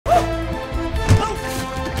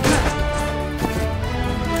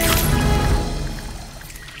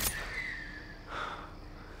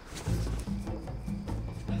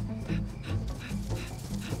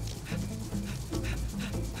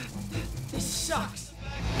sucks.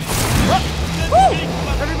 Woo!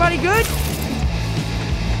 Everybody good?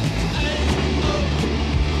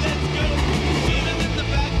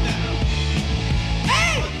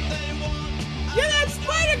 Hey! You're that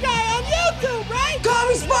Spider guy on YouTube, right? Call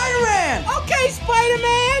me Spider-Man! Okay,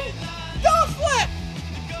 Spider-Man! Don't flip!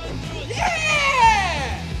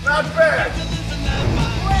 Yeah! Not bad!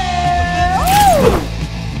 Woo!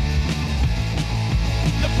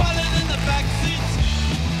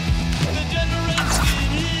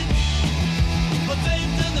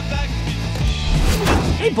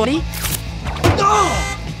 Hey, buddy. Oh!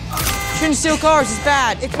 Shouldn't steal cars. It's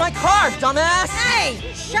bad. It's my car, dumbass. Hey,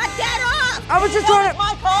 shut that off! I was just trying to...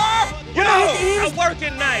 my car! Yo, I'm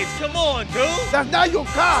working nights. Come on, dude. That's not your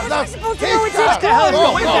car. That's his car. What the hell is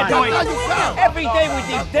going on? That's not your car. Every day with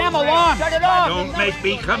these damn alarms. Shut it off. Don't make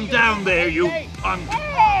me come down there, you punk.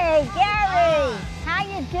 Hey, Gary! How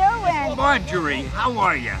you doing? Marjorie, how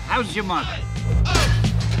are you? How's your mother?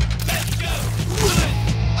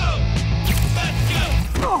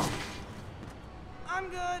 Oh. I'm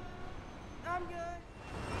good. I'm good.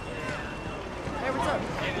 Hey, what's up?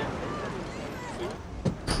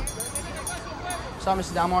 Saw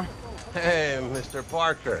Mr. Dalmore? Hey, Mr.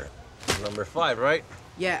 Parker. Number 5, right?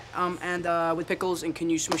 Yeah, and with pickles, and can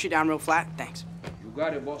you smush it down real flat? Thanks. You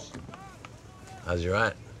got it, boss. How's your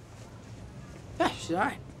aunt? Yeah, she's all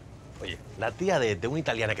right. Oye, la tía de una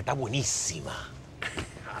italiana que está buenísima.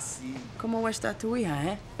 Así. ¿Cómo está tu hija,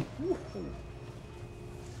 eh?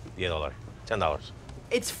 $10. $10.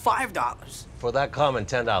 It's $5. For that comment,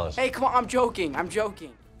 $10. Hey, come on, I'm joking. I'm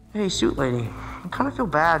joking. Hey, suit lady. I kind of feel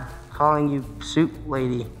bad calling you suit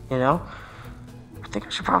lady, you know? I think I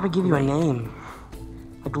should probably give you a name.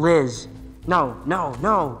 Like Liz. No.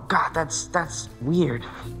 God, that's weird.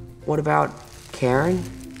 What about Karen?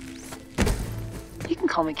 You can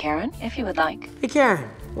call me Karen, if you would like. Hey, Karen,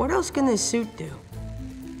 what else can this suit do?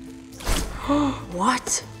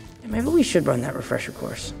 What? Maybe we should run that refresher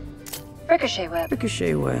course. Ricochet web.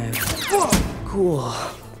 Ricochet web. Whoa, cool.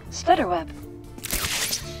 Splitter web.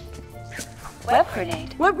 Web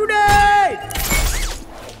grenade. Web grenade!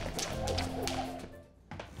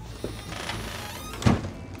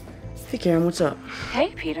 Hey, Karen, what's up?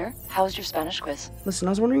 Hey, Peter. How was your Spanish quiz? Listen,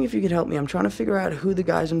 I was wondering if you could help me. I'm trying to figure out who the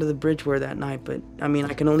guys under the bridge were that night, but, I mean,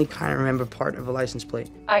 I can only kind of remember part of a license plate.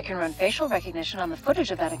 I can run facial recognition on the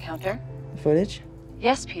footage of that encounter. Footage?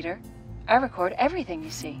 Yes, Peter. I record everything you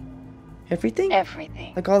see. Everything?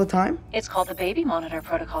 Everything. Like all the time? It's called the baby monitor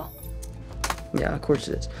protocol. Yeah, of course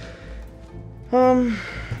it is.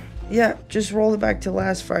 Yeah, just roll it back to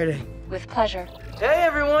last Friday. With pleasure. Hey,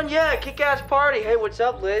 everyone. Yeah, kick-ass party. Hey, what's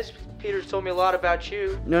up, Liz? Peter's told me a lot about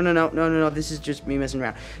you. No. This is just me messing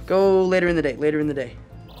around. Go later in the day.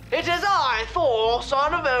 It is I, Thor,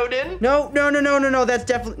 son of Odin. No. That's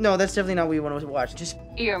definitely not what you want to watch. Just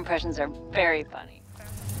Your impressions are very funny.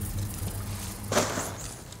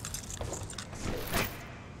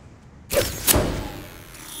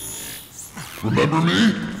 Remember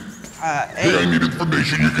me? Hey, I need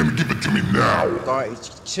information. You can give it to me now. All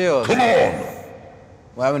right, chill. Come on.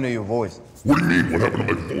 What happened to your voice? What do you mean, what happened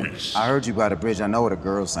to my voice? I heard you by the bridge. I know what a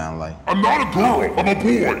girl sound like. I'm not a girl. I'm a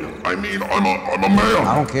boy. I mean, I'm a man.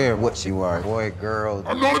 I don't care what you are. Boy, girl.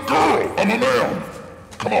 I'm not a girl. I'm a man.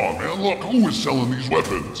 Come on, man. Look, who is selling these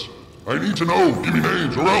weapons? I need to know. Give me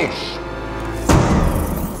names or else.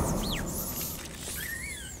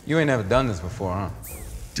 You ain't never done this before, huh?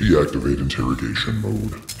 Deactivate interrogation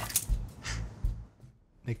mode.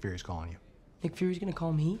 Nick Fury's calling you. Nick Fury's gonna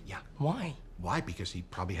call me? Yeah. Why? Why? Because he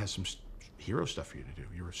probably has some hero stuff for you to do.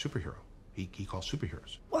 You're a superhero. He calls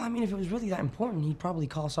superheroes. Well, I mean, if it was really that important, he'd probably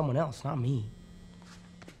call someone else, not me.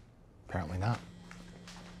 Apparently not.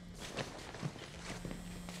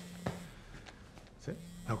 That's it.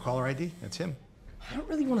 No caller ID. That's him. I don't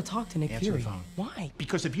really want to talk to Nick Answer Fury. the phone. Why?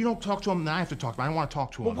 Because if you don't talk to him, then I have to talk to him. I don't want to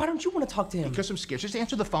talk to him. Well, why don't you want to talk to him? Because I'm scared. Just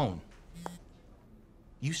answer the phone.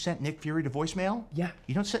 You sent Nick Fury to voicemail? Yeah.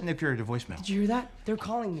 You don't send Nick Fury to voicemail. Did you hear that? They're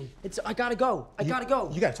calling me. I gotta go. I gotta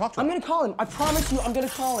go. You gotta talk to him. I'm gonna call him. I promise you, I'm gonna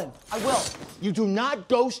call him. I will. You do not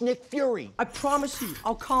ghost Nick Fury. I promise you,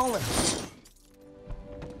 I'll call him.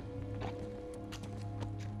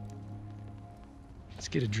 Let's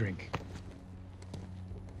get a drink.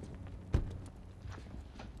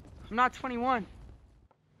 I'm not 21.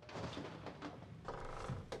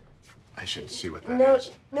 I should see what that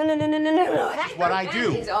is. No. That's what I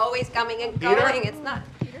do. He's always coming and Peter? going. It's not.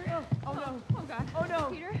 Peter? Oh, no. Oh, God. Oh, no.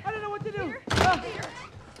 Peter? I don't know what to do. Peter?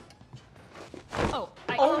 Oh,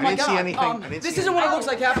 Oh, I my didn't God. see anything. I didn't This see isn't what it looks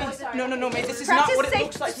like, Happy. No, mate. This is not what it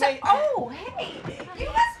looks like, mate. Oh, hey. You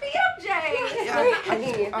must be MJ.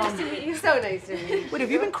 Yeah, Nice to meet you. So nice to meet you. Wait,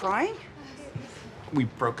 have you been crying? We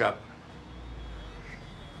broke up.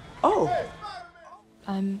 Oh.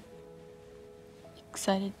 I'm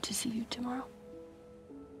excited to see you tomorrow.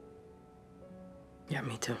 Yeah,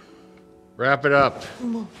 me too. Wrap it up.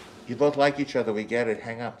 You both like each other, we get it.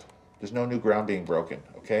 Hang up. There's no new ground being broken,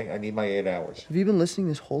 okay? I need my 8 hours. Have you been listening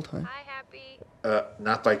this whole time? Hi, Happy.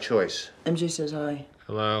 Not by choice. MJ says hi.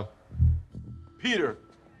 Hello. Peter,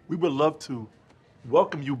 we would love to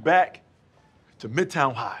welcome you back to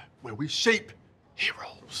Midtown High, where we shape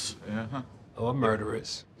heroes. Uh-huh. Or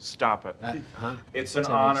murderers. Stop it. It's an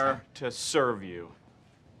honor to serve you,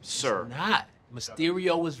 sir. It's not.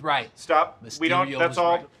 Mysterio was right. Stop. Mysterio We don't. That's was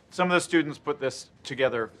all. right. Some of the students put this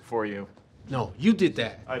together for you. No, you did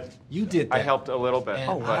that. You did that. I helped a little bit.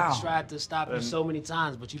 And I tried to stop you so many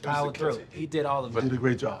times, but you powered through. He did all of it. You did a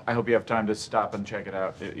great job. I hope you have time to stop and check it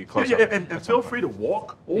out. You close Yeah, up. and feel free to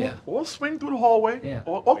walk or swing through the hallway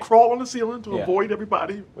or crawl on the ceiling to Yeah. avoid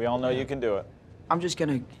everybody. We all know you can do it. I'm just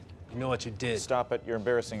gonna... You know what you did. Stop it. You're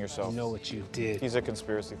embarrassing yourself. You know what you did. He's a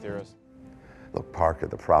conspiracy theorist. Look, Parker,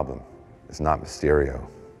 the problem is not Mysterio.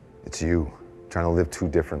 It's you, trying to live 2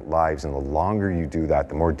 different lives, and the longer you do that,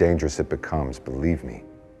 the more dangerous it becomes, believe me.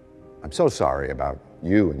 I'm so sorry about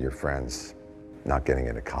you and your friends not getting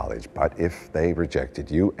into college, but if they rejected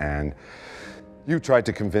you and you tried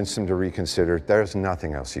to convince them to reconsider, there's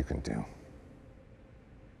nothing else you can do.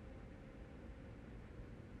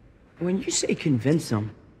 When you say convince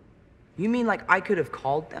them, you mean like I could have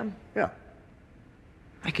called them? Yeah.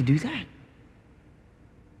 I could do that.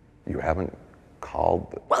 You haven't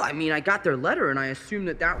called? Well, I mean, I got their letter and I assumed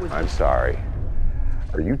that was... I'm sorry.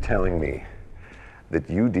 Are you telling me that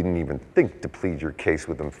you didn't even think to plead your case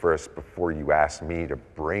with them first before you asked me to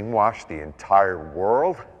brainwash the entire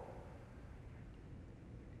world?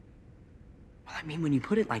 Well, I mean, when you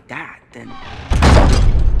put it like that, then...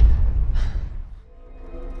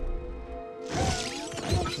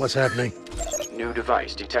 What's happening? New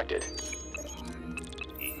device detected.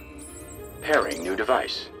 Pairing new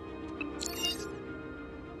device.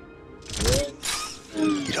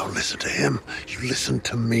 You don't listen to him, you listen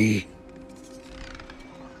to me.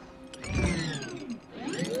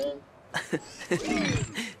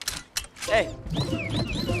 Hey.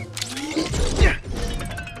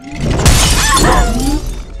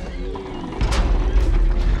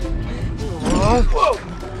 Whoa!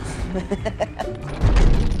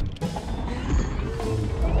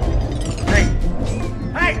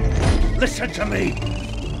 Hey! Listen to me!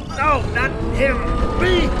 No, not him!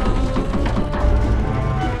 Me!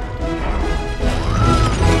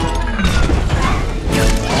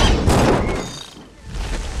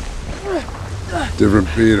 Different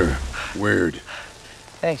Peter. Weird.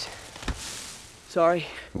 Thanks. Sorry.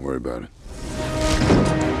 Don't worry about it.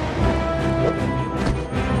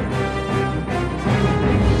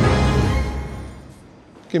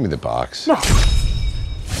 Give me the box. No.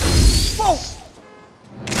 Whoa!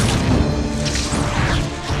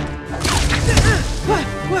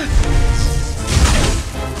 What?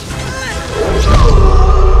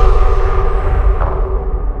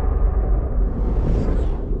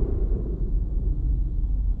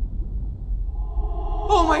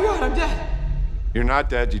 Oh my God, I'm dead. You're not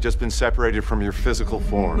dead, you've just been separated from your physical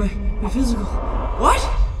form. My physical... What?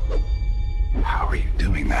 How are you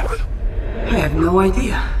doing that? I have no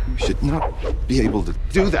idea. You should not be able to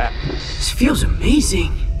do that. This feels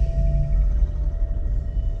amazing.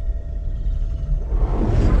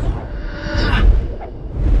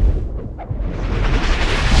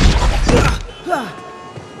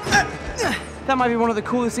 That might be one of the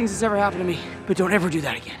coolest things that's ever happened to me, but don't ever do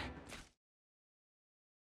that again.